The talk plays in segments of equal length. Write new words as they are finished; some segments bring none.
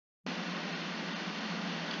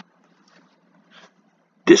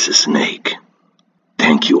This is Snake.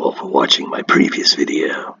 Thank you all for watching my previous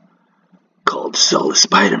video called Solo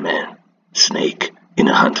Spider-Man, Snake in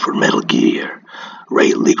a Hunt for Metal Gear,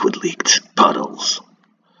 Ray Liquid Leaked Puddles.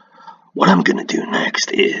 What I'm gonna do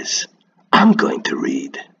next is, I'm going to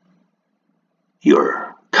read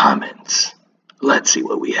your comments. Let's see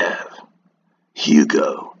what we have.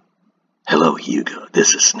 Hugo. Hello Hugo,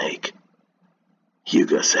 this is Snake.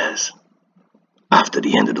 Hugo says, after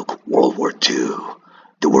the end of the World War II,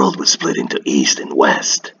 the world was split into East and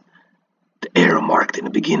West. The era marked in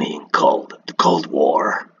the beginning called the Cold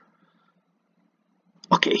War.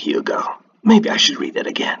 Okay, Hugo, maybe I should read that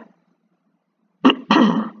again.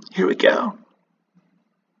 Here we go.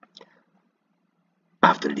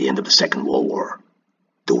 After the end of the Second World War,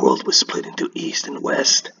 the world was split into East and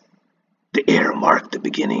West. The era marked the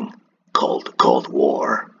beginning called the Cold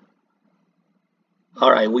War.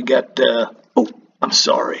 Alright, we got, oh, I'm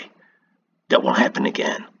sorry. That won't happen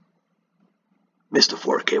again. Mr.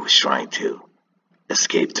 4K was trying to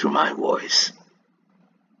escape through my voice.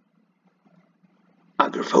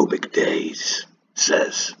 Agoraphobic Days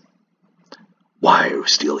says, why are we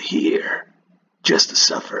still here? Just to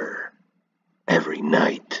suffer. Every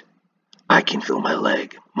night, I can feel my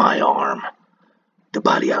leg, my arm, the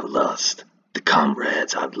body I've lost, the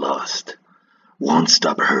comrades I've lost, won't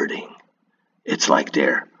stop hurting. It's like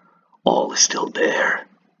they're all still there.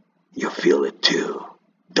 You feel it too,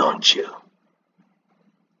 don't you?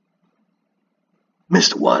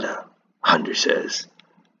 Mr. Wada, Hunter says,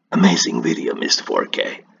 amazing video, Mr.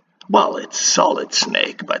 4K. Well, it's solid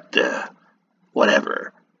Snake, but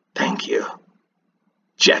whatever. Thank you.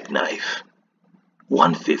 Jackknife,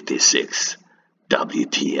 156,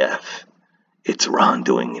 WTF. It's Ron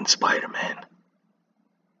doing in Spider-Man.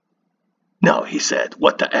 No, he said,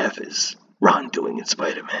 what the F is Ron doing in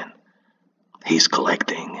Spider-Man? He's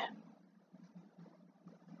collecting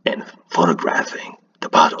and photographing the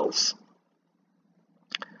bottles.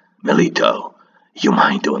 Melito, you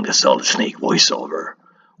mind doing a Solid Snake voiceover?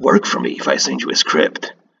 Work for me if I send you a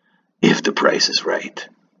script, if the price is right.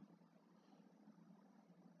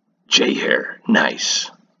 J-Hair, nice.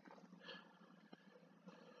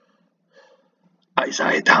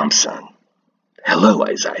 Isaiah Thompson. Hello,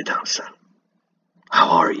 Isaiah Thompson.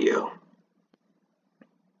 How are you?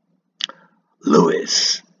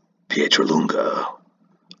 Luis Pietrolungo.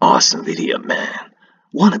 Awesome video, man.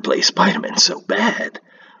 Wanna play Spider-Man so bad.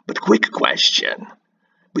 But quick question.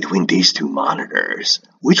 Between these two monitors,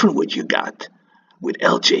 which one would you got? With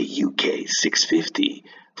LG UK 650,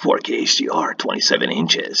 4K HDR 27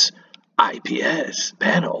 inches, IPS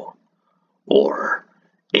panel, or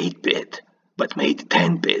 8-bit but made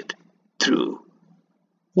 10-bit through?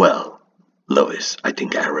 Well, Lois, I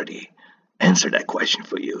think I already answered that question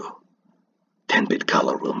for you. 10-bit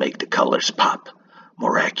color will make the colors pop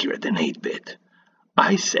more accurate than 8-bit.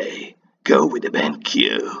 I say go with the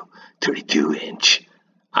BenQ 32-inch.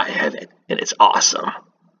 I have it and it's awesome.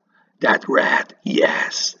 That rat,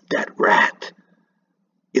 yes, that rat.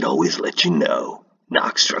 It always lets you know,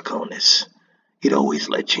 Nox Draconis. It always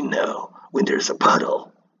lets you know when there's a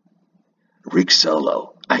puddle. Rick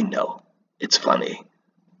Solo, I know, it's funny.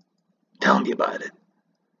 Tell me about it.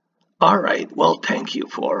 Alright, well thank you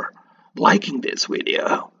for liking this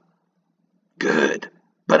video. Good,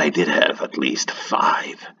 but I did have at least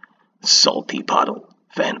 5 salty puddle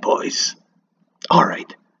fanboys.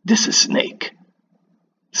 Alright, this is Snake.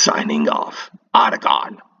 Signing off.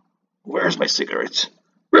 Otagon. Where's my cigarettes?